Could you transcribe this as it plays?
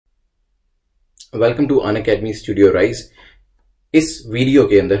Welcome to Unacademy studio rise. इस video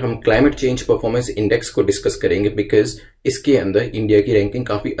के अंदर हम क्लाइमेट चेंज परफॉर्मेंस इंडेक्स को डिस्कस करेंगे बिकॉज इसके अंदर इंडिया की रैंकिंग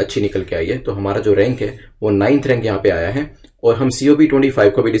काफी अच्छी निकल के आई है। तो हमारा जो रैंक है वो 9th रैंक यहाँ पे आया है और हम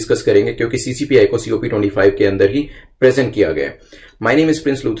COP25 को भी डिस्कस करेंगे क्योंकि CCPI को COP25 के अंदर ही प्रेजेंट किया गया है। My name is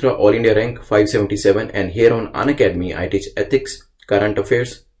Prince Luthra, all India rank 577 and here on Unacademy I teach ethics, current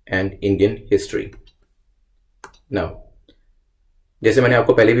affairs and Indian history. Now जैसे मैंने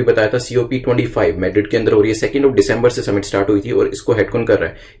आपको पहले भी बताया था, COP25 मैड्रिड के अंदर हो रही है। 2 दिसंबर से समिट स्टार्ट हुई थी और इसको हेड कौन कर रहा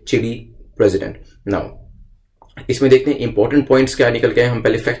है? Chilli president. नाउ इसमें देखते हैं इंपॉर्टेंट पॉइंट्स क्या निकल के आए। हम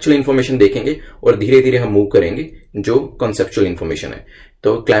पहले फैक्चुअल इन्फॉर्मेशन देखेंगे और धीरे धीरे हम मूव करेंगे जो कॉन्सेप्चुअल इन्फॉर्मेशन है।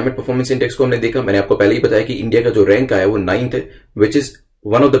 तो क्लाइमेट परफॉर्मेंस इंडेक्स को हमने देखा, मैंने आपको पहले ही बताया कि इंडिया का जो रैंक आया वो 9th है, which is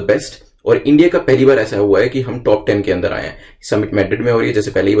one of the best. और इंडिया का पहली बार ऐसा हुआ है कि हम टॉप 10 के अंदर आए हैं। समिट मैड्रिड में हो रही है,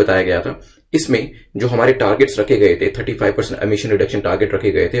 जैसे पहले ही बताया गया था। इसमें जो हमारे टारगेट्स रखे गए थे, 35% एमिशन रिडक्शन टारगेट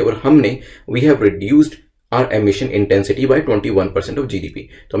रखे गए थे और हमने we have reduced are emission intensity bye 21% of GDP.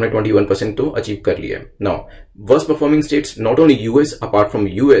 तो हमने 21% तो अचीव कर लिया है। Now worst performing states not only US, apart from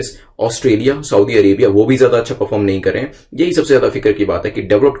US, Australia, Saudi Arabia, वो भी ज्यादा अच्छा परफॉर्म नहीं कर रहे हैं। यही सबसे ज्यादा फिक्र की बात है कि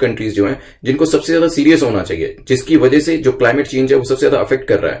डेवलप्ड कंट्रीज जो हैं, जिनको सबसे ज्यादा सीरियस होना चाहिए, जिसकी वजह से जो क्लाइमेट चेंज है वो सबसे ज्यादा अफेक्ट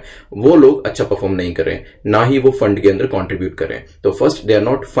कर रहा है, वो लोग अच्छा परफॉर्म नहीं कर रहे हैं, ना ही वो फंड के अंदर कॉन्ट्रीब्यूट कर रहे हैं। तो first they are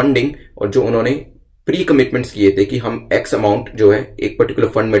not funding, और जो उन्होंने प्री कमिटमेंट्स किए थे कि हम एक्स अमाउंट जो है एक पर्टिकुलर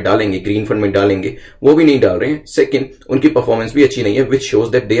फंड में डालेंगे, ग्रीन फंड में डालेंगे, वो भी नहीं डाल रहे हैं। सेकंड, उनकी परफॉर्मेंस भी अच्छी नहीं है, which shows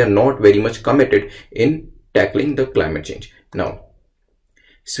that they are not very much committed in tackling the climate change. Now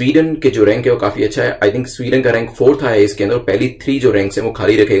Sweden के जो रैंक है वो काफी अच्छा है। आई थिंक स्वीडन का रैंक 4th आया है इसके अंदर। पहली 3 जो रैंक्स हैं वो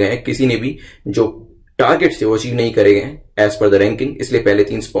खाली रखे गए हैं, किसी ने भी जो टारगेट थे वो अचीव नहीं करे गए हैं एज पर द रैंकिंग, इसलिए पहले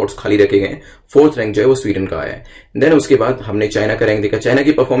 3 स्पॉट्स खाली रखे गए हैं। 4th रैंक जो है वो स्वीडन का आया है। देन उसके बाद हमने चाइना का रैंक देखा। चाइना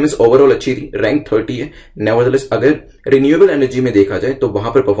की परफॉर्मेंस ओवरऑल अच्छी थी, रैंक 30 है। नेवरदलेस अगर रिन्यूएबल एनर्जी में देखा जाए तो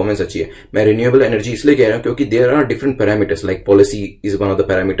वहां पर परफॉर्मेंस अच्छी है। मैं रिन्यूएबल एनर्जी इसलिए कह रहा हूं क्योंकि there are different parameters, like policy is one of the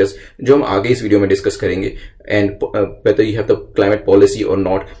parameters, जो हम आगे इस वीडियो में डिस्कस करेंगे। And whether you have the climate policy और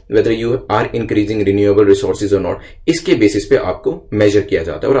not, whether you are increasing renewable resources और नॉट, इसके बेसिस पे आपको मेजर किया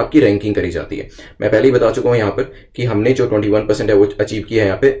जाता है और आपकी रैंकिंग करी जाती है। मैं पहले ही बता चुका हूं यहां पर कि हमने जो 21% है वो अचीव किया है।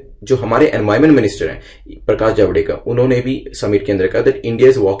 यहाँ पे जो हमारे एनवायरमेंट मिनिस्टर हैं प्रकाश जावड़ेकर, उन्होंने भी समिट के अंदर कहा that India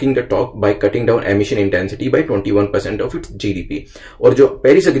is walking the talk by cutting down emission intensity bye 21% of its GDP. और जो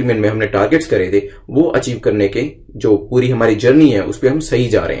पेरिस एग्रीमेंट में हमने टारगेट्स करे थे वो अचीव करने के जो पूरी हमारी जर्नी है उस पर हम सही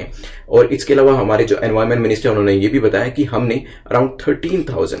जा रहे हैं। और इसके अलावा हमारे जो एनवायरमेंट मिनिस्टर उन्होंने ये भी बताया कि हमने अराउंड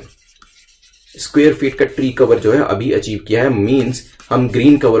 13,000 स्क्वायर फीट का ट्री कवर जो है अभी अचीव किया है। मीन्स हम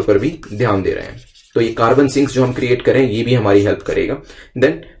ग्रीन कवर पर भी ध्यान दे रहे हैं। तो ये कार्बन सिंक्स जो हम क्रिएट करें ये भी हमारी हेल्प करेगा।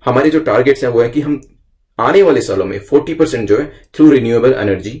 देन हमारे जो टारगेट्स हैं वो है कि हम आने वाले सालों में 40% जो है थ्रू रिन्यूएबल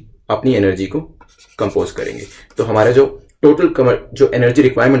एनर्जी अपनी एनर्जी को कंपोज करेंगे। तो हमारा जो टोटल जो एनर्जी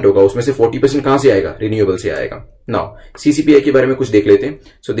रिक्वायरमेंट होगा उसमें से 40% कहां से आएगा? रिन्यूएबल से आएगा। नाउ CCPI के बारे में कुछ देख लेते हैं।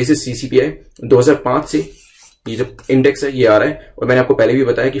 सो दिस इज CCPI 2005 से ये जो इंडेक्स है ये आ रहा है और मैंने आपको पहले भी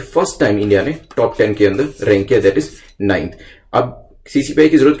बताया कि फर्स्ट टाइम इंडिया ने टॉप 10 के अंदर रैंक किया, दैट इज 9th। अब CCPI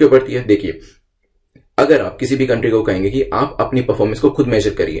की जरूरत क्यों पड़ती है? देखिए, अगर आप किसी भी कंट्री को कहेंगे कि आप अपनी परफॉर्मेंस को खुद मेजर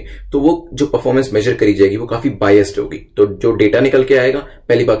करिए, तो वो जो परफॉर्मेंस मेजर करी जाएगी वो काफी बायस्ड होगी। तो जो डेटा निकल के आएगा,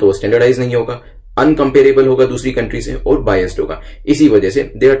 पहली बात तो वो स्टैंडर्डाइज नहीं होगा, अनकंपेरेबल होगा दूसरी कंट्री से और बायस्ड होगा। इसी वजह से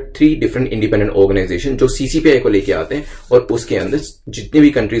there are 3 different independent organisation जो CCPI को लेके आते हैं और उसके अंदर जितनी भी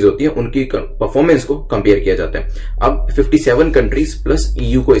कंट्रीज होती हैं उनकी परफॉर्मेंस को कंपेयर किया जाता है। अब 57 कंट्रीज प्लस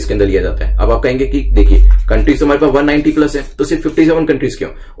EU को इसके अंदर लिया जाता है। अब आप कहेंगे कि देखिए कंट्रीज तो हमारे पास 190 प्लस है, तो सिर्फ 57 कंट्रीज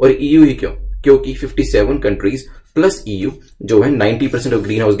क्यों और EU ही क्यों? क्योंकि 57 कंट्रीज प्लस EU जो है 90% of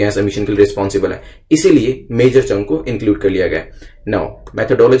green house gas emission के लिए रिस्पॉन्सिबल है, इसीलिए मेजर चंक को इंक्लूड कर लिया गया। नाउ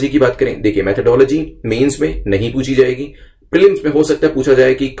मेथोडोलॉजी की बात करें, देखिए मेथोडोलॉजी मेंस में नहीं पूछी जाएगी, प्रीलिम्स में हो सकता है पूछा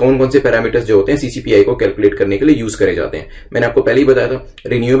जाए कि कौन कौन से पैरामीटर्स जो होते हैं CCPI को कैलकुलेट करने के लिए यूज करे जाते हैं। मैंने आपको पहले ही बताया था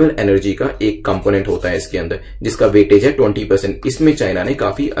रिन्यूएबल एनर्जी का एक कंपोनेंट होता है इसके अंदर जिसका वेटेज है 20%। इसमें चाइना ने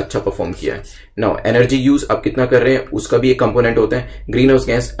काफी अच्छा परफॉर्म किया है। नाउ एनर्जी यूज आप कितना कर रहे हैं उसका भी एक कंपोनेंट होता है। ग्रीन हाउस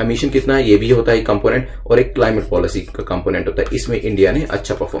गैस एमिशन कितना है ये भी होता है एक कंपोनेंट, और एक क्लाइमेट पॉलिसी का कंपोनेंट होता है। इसमें इंडिया ने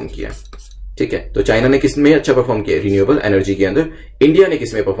अच्छा परफॉर्म किया, ठीक है। तो चाइना ने किस में अच्छा परफॉर्म किया? रिन्यूएबल एनर्जी के अंदर। इंडिया ने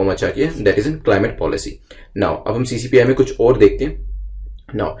किस में परफॉर्म अच्छा किया? That is in climate policy. Now अब हम CCPI में कुछ और देखते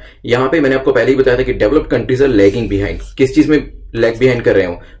हैं। नाउ यहां पे मैंने आपको पहले ही बताया था कि developed countries are lagging behind. किस चीज में लैग बिहाइंड कर रहे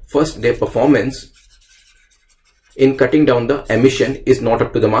हो? First, their performance in cutting down the emission is not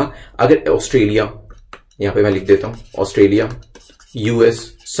up to the mark. अगर ऑस्ट्रेलिया, यहां पे मैं लिख देता हूं, ऑस्ट्रेलिया, US,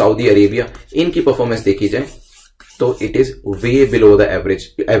 सऊदी अरेबिया, इनकी परफॉर्मेंस देखी जाए तो it is way below the average,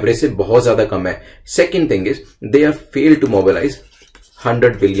 average से बहुत ज्यादा कम है। Second thing is they are fail to mobilise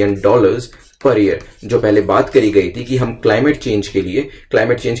 $100 billion per year. जो पहले बात करी गई थी कि हम क्लाइमेट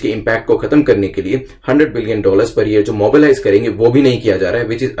चेंज के इंपैक्ट को खत्म करने के लिए $100 बिलियन पर ईयर जो मोबिलाइज करेंगे, वो भी नहीं किया जा रहा है,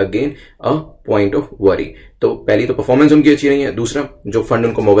 which is again a point of worry. तो पहली तो परफॉर्मेंस उनकी अच्छी नहीं है, दूसरा जो फंड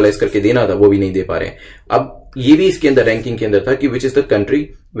उनको मोबिलाइज करके देना था वो भी नहीं दे पा रहे हैं। अब ये भी इसके अंदर रैंकिंग के अंदर था कि which is the country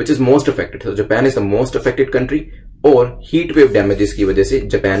which is most affected. तो Japan is the most affected country, और हीट वेव डैमेजेस की वजह से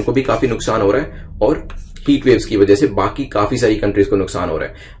जापान को भी काफी नुकसान हो रहा है, और हीट वेव्स की वजह से बाकी काफी सारी कंट्रीज को नुकसान हो रहा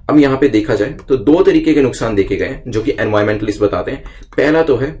है। अब यहां पे देखा जाए तो दो तरीके के नुकसान देखे गए हैं जो कि एनवायरमेंटलिस्ट बताते हैं। पहला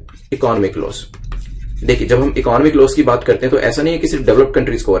तो है इकोनॉमिक लॉस। देखिए, जब हम इकोनॉमिक लॉस की बात करते हैं तो ऐसा नहीं है कि सिर्फ डेवलप्ड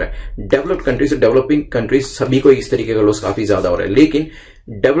कंट्रीज को हो रहा है। डेवलप्ड कंट्रीज और डेवलपिंग कंट्रीज सभी को इस तरीके का लॉस काफी ज्यादा हो रहा है, लेकिन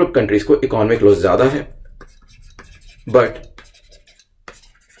डेवलप्ड कंट्रीज को इकोनॉमिक लॉस ज्यादा है, बट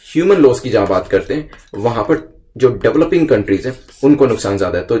ह्यूमन लॉस की जहां बात करते हैं वहां पर जो डेवलपिंग कंट्रीज है उनको नुकसान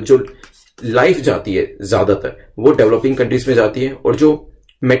ज्यादा है। तो जो लाइफ जाती है ज्यादातर वो डेवलपिंग कंट्रीज में जाती है, और जो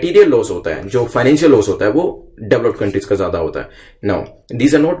मटेरियल लॉस होता है, जो फाइनेंशियल लॉस होता है, वो डेवलप्ड कंट्रीज का ज्यादा होता है। Now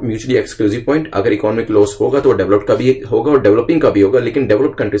these are not mutually exclusive point. अगर इकोनॉमिक लॉस होगा तो डेवलप्ड का भी होगा और डेवलपिंग का भी होगा, लेकिन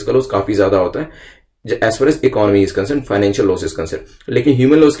डेवलप्ड कंट्रीज का लॉस काफी ज्यादा होता है as far as economy is concern, financial loss is concern. लेकिन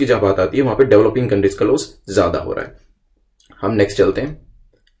ह्यूमन लॉस की जब बात आती है वहां पर डेवलपिंग कंट्रीज का लॉस ज्यादा हो रहा है। हम नेक्स्ट चलते हैं।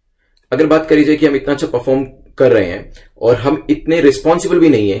 अगर बात करी जाए कि हम इतना अच्छा परफॉर्म कर रहे हैं और हम इतने रिस्पॉन्सिबल भी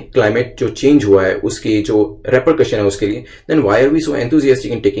नहीं है क्लाइमेट जो चेंज हुआ है उसके जो रेपरकशन है उसके लिए, then why are we so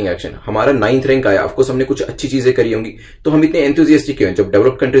enthusiastic in taking action. हमारा 9th रैंक आया, ऑफकोर्स हमने कुछ अच्छी चीजें करी होंगी, तो हम इतने एंथुसियास्टिक क्यों हैं? जब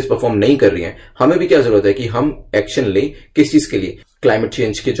डेवलप्ड कंट्रीज परफॉर्म नहीं कर रही हैं, हमें भी क्या जरूरत है कि हम एक्शन लें। किस चीज के लिए? क्लाइमेट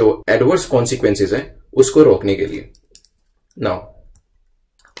चेंज के जो एडवर्स कॉन्सिक्वेंसेज है उसको रोकने के लिए। Now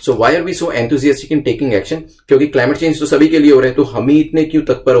so Y are we so enthusiastic in taking action? क्योंकि क्लाइमेट चेंज तो सभी के लिए हो रहे हैं, तो हम ही इतने क्यों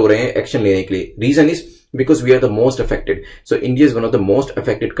तत्पर हो रहे हैं एक्शन लेने के लिए? Reason is because we are the most affected. So India is one of the most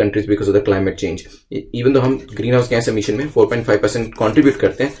affected countries because of the climate change. Even though हम ग्रीन हाउस गैस एमिशन में 4.5% कंट्रीब्यूट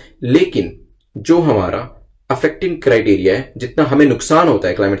करते हैं, लेकिन जो हमारा अफेक्टिंग क्राइटेरिया है, जितना हमें नुकसान होता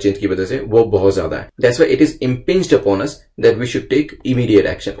है क्लाइमेट चेंज की वजह से, वो बहुत ज्यादा है। That's why it is इम्पिंज्ड upon us that we should take immediate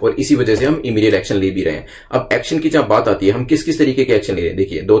action, और इसी वजह से हम इमीडिएट एक्शन ले भी रहे हैं। अब एक्शन की जब बात आती है, हम किस किस तरीके के एक्शन ले रहे हैं?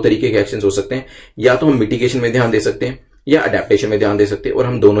 देखिए, दो तरीके के एक्शन हो सकते हैं। या तो हम मिटिगेशन में ध्यान दे सकते हैं या अडेप्टेशन में ध्यान दे सकते हैं, और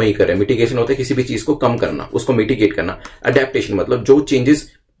हम दोनों ही कर रहे हैं। मिटिगेशन होता है किसी भी चीज को कम करना, उसको मिटिगेट करना। अडेप्टेशन मतलब जो चेंजेस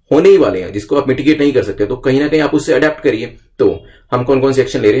होने ही वाले हैं जिसको आप मिटिगेट नहीं कर सकते, तो कहीं ना कहीं आप उससे अडेप्ट करिए। तो हम कौन कौन से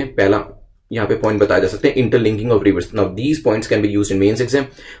एक्शन ले रहे हैं? पहला यहां पे पॉइंट बताया जा सकते हैं, interlinking of reverse. Now these points can be used in men's exam.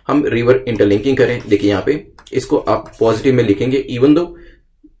 हम रिवर इंटरलिंकिंग करें। देखिए यहाँ पे इसको आप पॉजिटिव में लिखेंगे, even though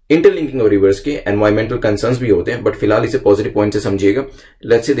interlinking of reverse के एनवायरमेंटल कंसर्न्स भी होते हैं, बट फिलहाल इसे पॉजिटिव पॉइंट से समझिएगा।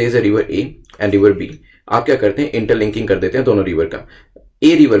 Let's say there is a river A and river B. आप क्या करते हैं? इंटरलिंकिंग कर देते हैं दोनों रिवर का।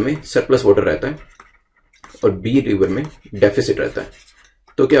 ए रिवर में सरप्लस वाटर रहता है और बी रिवर में डेफिसिट रहता है।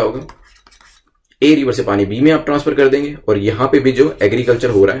 तो क्या होगा? ए रिवर से पानी बी में आप ट्रांसफर कर देंगे, और यहां पे भी जो एग्रीकल्चर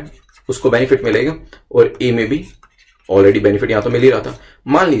हो रहा है उसको बेनिफिट मिलेगा, और ए में भी ऑलरेडी बेनिफिट यहां तो मिल ही रहा था।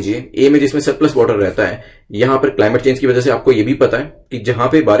 मान लीजिए ए में जिसमें सरप्लस वाटर रहता है, यहां पर क्लाइमेट चेंज की वजह से आपको यह भी पता है कि जहां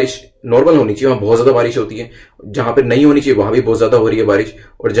पे बारिश नॉर्मल होनी चाहिए वहां बहुत ज्यादा बारिश होती है, जहां पर नहीं होनी चाहिए वहां भी बहुत ज्यादा हो रही है बारिश,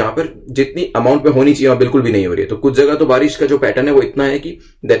 और जहां पर जितनी अमाउंट में होनी चाहिए वहां बिल्कुल भी नहीं हो रही है। तो कुछ जगह तो बारिश का जो पैटर्न है वो इतना है कि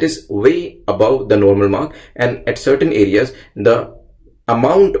that is way above the normal mark, and at certain areas the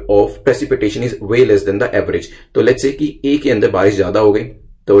amount of precipitation is way less than the average. तो लेट्स से कि ए के अंदर बारिश ज्यादा हो गई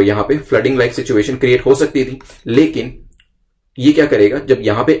तो यहां पे फ्लडिंग लाइक सिचुएशन क्रिएट हो सकती थी, लेकिन ये क्या करेगा? जब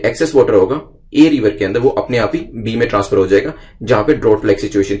यहां पे एक्सेस वाटर होगा ए रिवर के अंदर, वो अपने आप ही बी में ट्रांसफर हो जाएगा, जहां पे ड्रॉट लाइक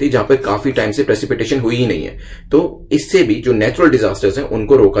सिचुएशन थी, जहां पे काफी टाइम से प्रेसिपिटेशन हुई ही नहीं है। तो इससे भी जो नेचुरल डिजास्टर्स हैं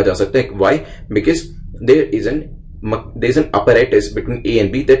उनको रोका जा सकता है। Why? Because there is an apparatus between A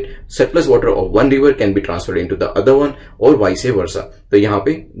and B that surplus water of one river can be transferred into the other one और vice versa। तो यहाँ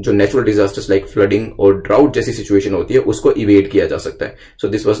पे जो नेचुरल डिजास्टर्स लाइक फ्लडिंग और ड्राउट जैसी सिचुएशन होती है उसको इवेड किया जा सकता है। So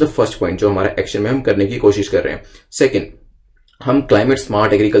this was the first point जो हमारा एक्शन में हम करने की कोशिश कर रहे हैं। सेकंड, हम क्लाइमेट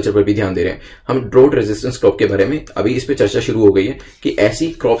स्मार्ट एग्रीकल्चर पर भी ध्यान दे रहे हैं। हम ड्रॉट रेजिस्टेंस क्रॉप के बारे में अभी इस पे चर्चा शुरू हो गई है कि ऐसी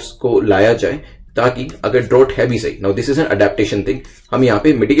क्रॉप्स को लाया जाए ताकि अगर ड्रॉट है भी सही। Now this is an adaptation thing. हम यहाँ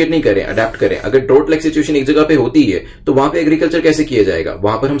पे मिटिगेट नहीं करें, अडेप्ट करें। अगर ड्रॉट लाइक सिचुएशन एक जगह पे होती है तो वहां पे एग्रीकल्चर कैसे किया जाएगा?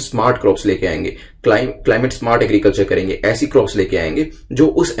 वहां पर हम स्मार्ट क्रॉप्स लेके आएंगे, क्लाइमेट स्मार्ट एग्रीकल्चर करेंगे, ऐसी क्रॉप्स लेके आएंगे जो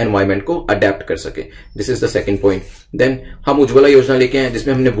उस एनवायरमेंट को अडेप्ट कर सके। This is the second point. Then हम उज्ज्वला योजना लेके आए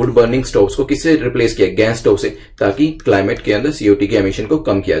जिसमें हमने वुड बर्निंग स्टोव्स को किससे रिप्लेस किया? गैस स्टोव से, ताकि क्लाइमेट के अंदर CO2 के एमिशन को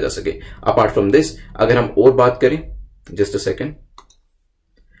कम किया जा सके। अपार्ट फ्रॉम दिस अगर हम और बात करें, जस्ट अ सेकेंड,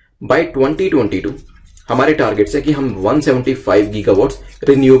 बाय 2022 हमारे टारगेट्स है कि हम 175 गीगावाट्स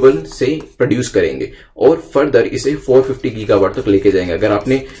रिन्यूएबल से प्रोड्यूस करेंगे और फर्दर इसे 450 गीगावाट तक लेके जाएंगे। अगर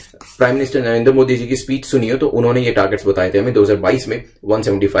आपने प्राइम मिनिस्टर नरेंद्र मोदी जी की स्पीच सुनी हो तो उन्होंने ये टारगेट्स बताए थे हमें 2022 में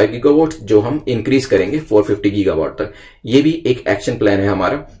 175 गीगावाट जो हम इंक्रीज करेंगे 450 गीगावाट तक। ये भी एक एक्शन प्लान है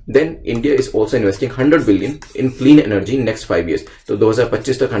हमारा। Then India is also investing 100 billion in clean energy next 5 years. तो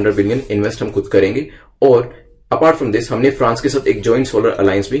 2025 तक 100 बिलियन इन्वेस्ट हम खुद करेंगे। और अपार्ट फ्रॉम दिस हमने फ्रांस के साथ एक ज्वाइंट सोलर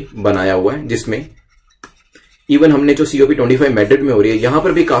अलायंस भी बनाया हुआ है, जिसमें इवन हमने जो COP25 मैड्रिड में हो रही है यहां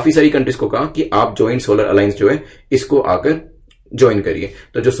पर भी काफी सारी कंट्रीज को कहा कि आप ज्वाइंट सोलर अलायंस जो है इसको आकर ज्वाइन करिए।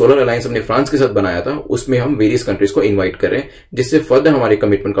 तो जो सोलर अलायंस हमने फ्रांस के साथ बनाया था उसमें हम वेरियस कंट्रीज को इनवाइट कर रहे हैं, जिससे फर्दर हमारे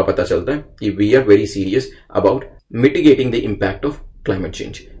कमिटमेंट का पता चलता है कि we are very serious about mitigating the impact of climate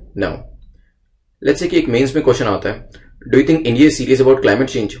change. Now let's say कि एक मेंस में क्वेश्चन आता है, do you think India is serious about climate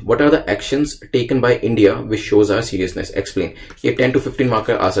change? What are the actions taken by India which shows our seriousness? Explain. ये 10 to 15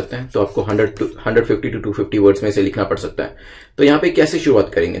 marker आ सकता है, तो आपको 150 to 250 वर्ड्स में से लिखना पड़ सकता है। तो यहां पे कैसे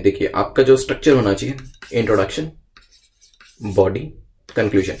शुरुआत करेंगे? देखिए, आपका जो स्ट्रक्चर होना चाहिए, इंट्रोडक्शन, बॉडी,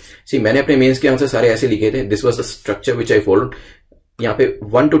 कंक्लूजन। सी मैंने अपने मेंस के आंसर सारे ऐसे लिखे थे, this was the structure which I followed. यहाँ पे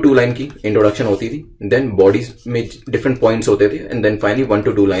 1 to 2 लाइन की इंट्रोडक्शन होती थी, देन बॉडीज में डिफरेंट पॉइंट्स होते थे, and then finally 1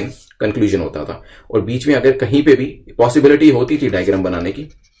 to 2 line conclusion होता था। और बीच में अगर कहीं पे भी पॉसिबिलिटी होती थी डायग्राम बनाने की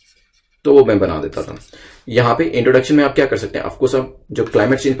तो वो मैं बना देता था। यहाँ पे इंट्रोडक्शन में आप क्या कर सकते हैं, ऑफकोर्स आप जो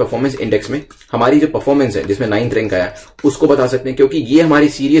क्लाइमेट चेंज परफॉर्मेंस इंडेक्स में हमारी जो परफॉर्मेंस है जिसमें 9th रैंक आया उसको बता सकते हैं, क्योंकि ये हमारी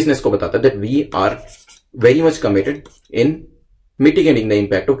सीरियसनेस को बताता है that we are very much committed in mitigating the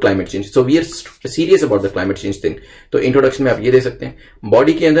impact of climate change. So we are serious about the climate change thing. तो इंट्रोडक्शन में आप ये दे सकते हैं।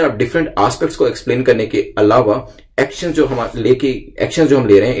 बॉडी के अंदर आप डिफरेंट एस्पेक्ट्स को एक्सप्लेन करने के अलावा एक्शन जो हम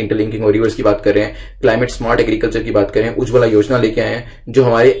ले रहे हैं, इंटरलिंकिंग और रिवर्स की बात कर रहे हैं, क्लाइमेट स्मार्ट एग्रीकल्चर की बात कर रहे हैं, उज्ज्वला योजना लेके आए हैं, जो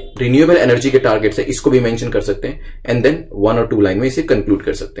हमारे रिन्यूएबल एनर्जी के टारगेट्स है इसको भी मेंशन कर सकते हैं, एंड देन 1 or 2 लाइन में इसे कंक्लूड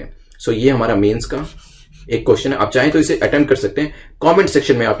कर सकते हैं। सो ये हमारा मेंस का एक क्वेश्चन है। आप चाहें तो इसे अटेम्प्ट कर सकते हैं, कॉमेंट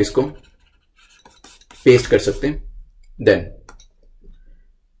सेक्शन में आप इसको पेस्ट कर सकते हैं। Then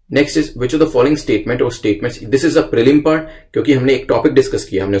next is which of the following statement और statements, this is a prelim part, क्योंकि हमने एक टॉपिक डिस्कस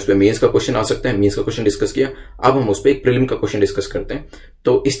किया, हमने उस पर मेंस का क्वेश्चन आ सकता है, मेंस का क्वेश्चन डिस्कस किया, अब हम उस पर एक प्रीलिम का क्वेश्चन डिस्कस करते हैं।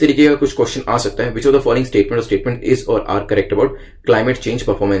 तो इस तरीके का कुछ क्वेश्चन आ सकता है, which of the following statement और स्टेटमेंट इज और are correct about climate change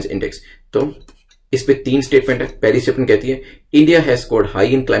performance index. तो इस पे 3 स्टेटमेंट है। पहली स्टेटमेंट कहती है India has scored high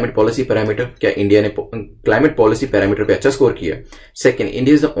in climate policy parameter, क्या इंडिया ने क्लाइमेट पॉलिसी पैरामीटर पे अच्छा स्कोर किया? Second,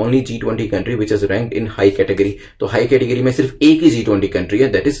 India is the only G20 country which is ranked in high category. तो हाई कैटेगरी में सिर्फ एक ही G20 कंट्री है,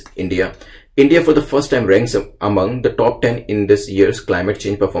 that is India. India for the first time ranks among the top 10 in this years climate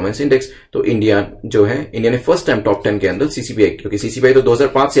change performance index. तो India जो है, India ने first time top 10 के अंदर CCPI, क्योंकि CCPI तो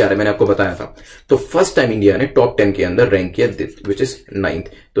 2005 से आ रहा है, मैंने आपको बताया था, तो फर्स्ट टाइम इंडिया ने टॉप 10 के अंदर रैंक किया, विच इज 9th।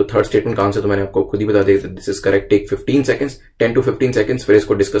 तो थर्ड स्टेटमेंट का आंसर तो मैंने आपको खुद ही बता दिया, this is correct. Take 15 seconds, 10 to 15 seconds, फिर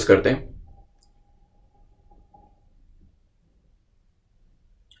इसको डिस्कस करते हैं।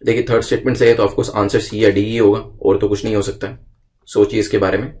 देखिए, थर्ड स्टेटमेंट सही है तो ऑफकोर्स आंसर C या D ही होगा, और तो कुछ नहीं हो सकता है। सोचिए इसके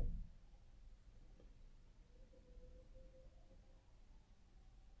बारे में।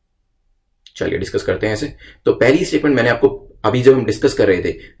 चलिए डिस्कस करते हैं ऐसे। तो पहली स्टेटमेंट मैंने आपको अभी जब हम डिस्कस कर रहे थे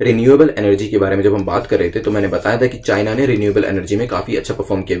रिन्यूएबल एनर्जी के बारे में, जब हम बात कर रहे थे तो मैंने बताया था कि चाइना ने रिन्यूएबल एनर्जी में काफी अच्छा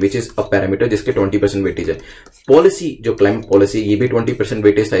परफॉर्म किया, विच इज अ पैरामीटर जिसके 20% वेटेज है। पॉलिसी जो क्लाइमेट पॉलिसी, ये भी 20%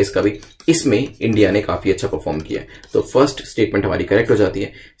 वेटेज था इसका भी, इसमें इंडिया ने काफी अच्छा परफॉर्म किया। तो फर्स्ट स्टेटमेंट हमारी करेक्ट हो जाती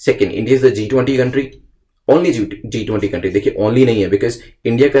है। Second, India is the G20 country, only G20 country. देखिए ओनली नहीं है, बिकॉज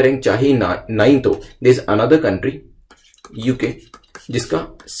इंडिया का रैंक चाहे 9 तो there is another country UK जिसका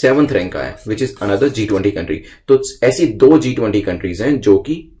 7th रैंक आया, which is another G20 country. तो ऐसी 2 G20 कंट्रीज हैं जो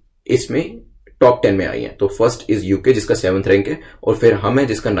कि इसमें टॉप 10 में आई हैं। तो फर्स्ट इज यूके जिसका 7th रैंक है, और फिर हम है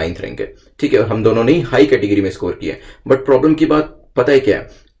जिसका 9th रैंक है। ठीक है, और हम दोनों ने ही हाई कैटेगरी में स्कोर किया है। बट प्रॉब्लम की बात पता है क्या है,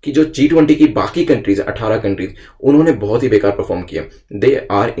 कि जो G20 की बाकी कंट्रीज, 18 कंट्रीज, उन्होंने बहुत ही बेकार परफॉर्म किया। They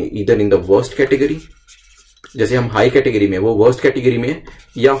are either in the worst category, जैसे हम हाई कैटेगरी में, वो वर्स्ट कैटेगरी में है,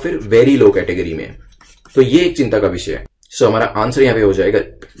 या फिर वेरी लो कैटेगरी में है। तो ये एक चिंता का विषय है। सो हमारा आंसर यहां पे हो जाएगा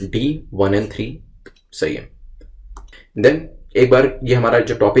D, 1 and 3 सही है। देन एक बार ये हमारा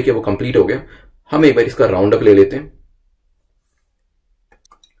जो टॉपिक है वो कंप्लीट हो गया, हम एक बार इसका राउंड अप ले लेते हैं।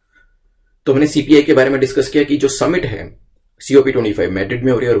 तो हमने CPI के बारे में डिस्कस किया कि जो समिट है COP25 मैड्रिड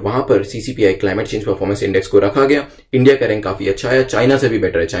में हो रही है, और वहां पर CCPI climate change performance index को रखा गया। इंडिया का रैंक काफी अच्छा है, चाइना से भी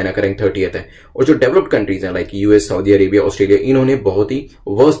बेटर है, चाइना का रैंक 30th है। और जो डेवलप्ड कंट्रीज हैं like US, Saudi Arabia, Australia, इन्होंने बहुत ही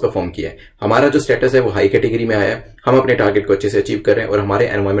वर्स्ट परफॉर्म किया है। हमारा जो स्टेटस है वो हाई कैटेगरी में आया है, हम अपने टारगेट को अच्छे से अचीव कर रहे हैं। और हमारे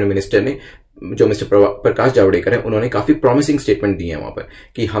एनवायरमेंट मिनिस्टर ने, जो मिस्टर प्रकाश जावड़ेकर है, उन्होंने काफी प्रॉमिसिंग स्टेटमेंट दिए हैं वहां पर,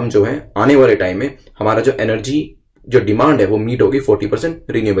 कि हम जो है आने वाले टाइम में हमारा जो एनर्जी जो डिमांड है वो मीट होगी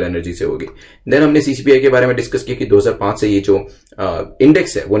 40% रिन्यूएबल एनर्जी से होगी। देन हमने सीसीपीआई के बारे में डिस्कस किया कि 2005 से ये जो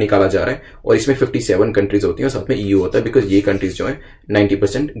इंडेक्स है वो निकाला जा रहा है और इसमें 57 कंट्रीज होती हैं और साथ में ईयू होता है, बिकॉज ये कंट्रीज जो है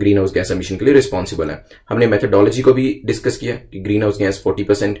 90% ग्रीन हाउस गैस एमिशन के लिए रिस्पॉन्सिबल है। हमने मेथोडोलॉजी को भी डिस्कस किया कि ग्रीन हाउस गैस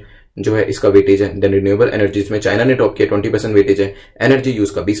 40% जो है इसका वेटेज है। देन रिन्यूएबल एनर्जीज में चाइना ने टॉप किया, 20% वेटेज है। एनर्जी यूज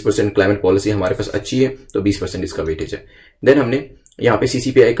का 20%, क्लाइमेट पॉलिसी हमारे पास अच्छी है तो 20% इसका वेटेज है। देन हमने यहाँ पे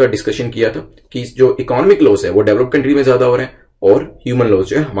सीसीपीआई का डिस्कशन किया था कि जो इकोनॉमिक लॉस है वो डेवलप्ड कंट्री में ज्यादा हो रहे हैं और ह्यूमन लॉस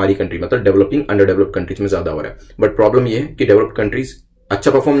जो है हमारी कंट्री मतलब डेवलपिंग अंडर डेवलप्ड कंट्रीज में ज्यादा हो रहा है। बट प्रॉब्लम ये है कि डेवलप्ड कंट्रीज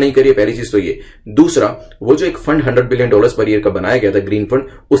अच्छा परफॉर्म नहीं करिए, पहली चीज तो ये। दूसरा, वो जो एक फंड $100 बिलियन पर ईयर का बनाया गया था ग्रीन फंड,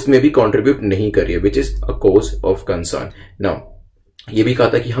 उसमें भी कंट्रीब्यूट नहीं कर रही है, which is a cause of concern. Now ये भी कहा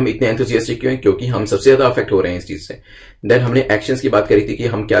था कि हम इतने एंथुसियास्टिक क्यों हैं, क्योंकि हम सबसे ज्यादा अफेक्ट हो रहे हैं इस चीज से। देन हमने एक्शंस की बात करी थी कि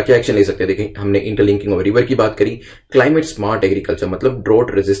हम क्या क्या एक्शन ले सकते हैं। देखिए हमने इंटरलिंकिंग ऑफ रिवर की बात करी, क्लाइमेट स्मार्ट एग्रीकल्चर मतलब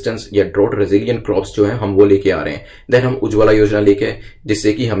ड्रॉट रेजिस्टेंस या ड्रॉट रेजिलियंट क्रॉप्स जो है हम वो लेके आ रहे हैं। देन हम उज्ज्वला योजना लेके आए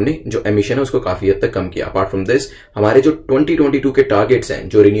जिससे कि हमने जो एमिशन है उसको काफी हद तक कम किया। अपार्ट फ्रॉम दिस हमारे जो 2022 के टारगेट्स हैं,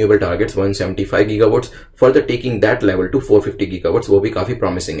 जो renewable targets 175 gigawatts for the taking that level two 450 gigawatts, वो भी काफी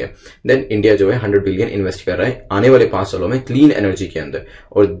प्रॉमिसिंग है। देन इंडिया जो है 100 बिलियन इन्वेस्ट कर रहा है आने वाले 5 सालों में क्लीन एनर्जी के अंदर।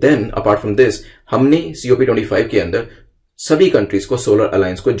 और देन अपार्ट फ्रॉम दिस हमने COP25 के अंदर सभी कंट्रीज को सोलर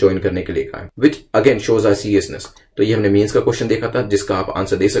अलायंस को ज्वाइन करने के लिए कहा, which again shows our seriousness. तो ये हमने मेंस का क्वेश्चन देखा था जिसका आप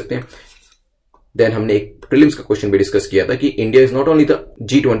आंसर दे सकते हैं। देन हमने एक प्रीलिम्स का क्वेश्चन भी डिस्कस किया था कि India is not only the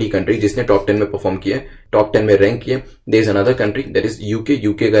G20 country जिसने टॉप 10 में परफॉर्म किया है, टॉप 10 में रैंक किया। There is another country that is UK.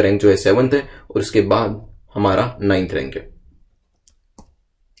 UK का रैंक जो है 7th है और उसके बाद हमारा 9th रैंक है।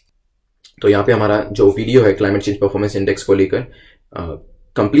 तो यहाँ पे हमारा जो वीडियो है क्लाइमेट चेंज परफॉर्मेंस इंडेक्स को लेकर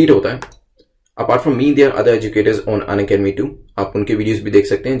कंप्लीट होता है। Apart from me there are other educators on Unacademy 2। आप उनके वीडियोस भी देख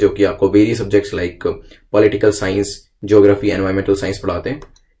सकते हैं जो कि आपको various subjects like political science, geography, environmental science पढ़ाते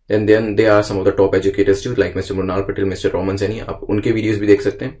हैं। Then they are some of the top educators to like mister Mrinal Patel, mister Roman Saini. आप उनके वीडियोस भी देख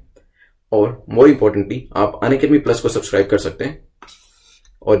सकते हैं। और मोर इंपॉर्टेंटली आप अनअकैडमी प्लस को सब्सक्राइब कर सकते हैं।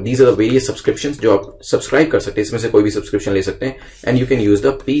 और these are the various subscriptions जो आप सब्सक्राइब कर सकते हैं, इसमें से कोई भी सब्सक्रिप्शन ले सकते हैं। And you can use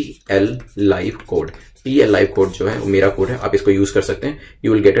the PL live code. PL live code जो है वो मेरा कोड है, आप इसको यूज कर सकते हैं।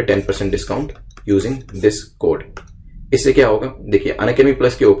 You will get a 10% discount using this code. इससे क्या होगा, देखिए अनअकैडमी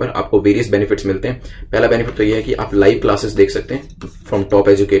प्लस के ऊपर आपको वेरियस बेनिफिट्स मिलते हैं। पहला बेनिफिट तो यह है कि आप लाइव क्लासेस देख सकते हैं फ्रॉम टॉप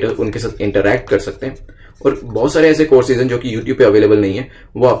एजुकेटर, उनके साथ इंटरैक्ट कर सकते हैं। और बहुत सारे ऐसे कोर्सेज हैं जो कि यूट्यूब पे अवेलेबल नहीं है,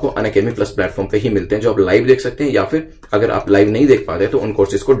 वो आपको अनअकैडमी प्लस प्लेटफॉर्म पे ही मिलते हैं, जो आप लाइव देख सकते हैं। या फिर अगर आप लाइव नहीं देख पाते तो उन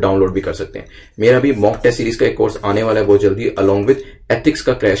कोर्सेज को डाउनलोड भी कर सकते हैं। मेरा भी मॉक टेस्ट सीरीज का एक कोर्स आने वाला है बहुत जल्दी, अलॉन्ग विद एथिक्स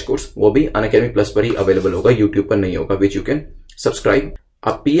का क्रैश कोर्स, वो भी अनअकैडमी प्लस पर ही अवेलेबल होगा, यूट्यूब पर नहीं होगा, विच यू कैन सब्सक्राइब।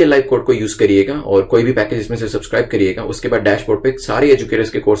 आप PL लाइव कोड को यूज करिएगा और कोई भी पैकेज इसमें से सब्सक्राइब करिएगा। उसके बाद डैशबोर्ड पे सारे एजुकेटर्स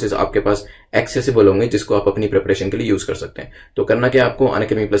के कोर्सेज आपके पास एक्सेसिबल होंगे जिसको आप अपनी प्रिपरेशन के लिए यूज कर सकते हैं। तो करना क्या, आपको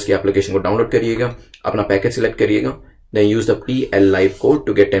अनअकैडमी प्लस की एप्लीकेशन को डाउनलोड करिएगा, अपना पैकेज सिलेक्ट करिएगा, then use the PL live code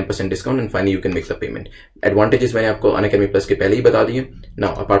to get 10% discount and finally you can make the payment. Advantages मैंने आपको अनअकैडमी प्लस के पहले ही बता दिए।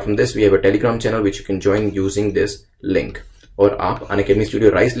 Now apart from this we have a Telegram channel which you can join using this link, और आप Unacademy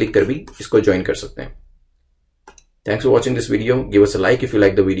studio rise लिख कर भी इसको ज्वाइन कर सकते हैं। Thanks for watching this video. Give us a like if you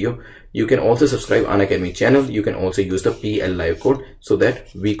like the video. You can also subscribe Unacademy channel. You can also use the PL live code so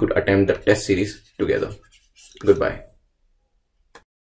that we could attempt the test series together. Goodbye.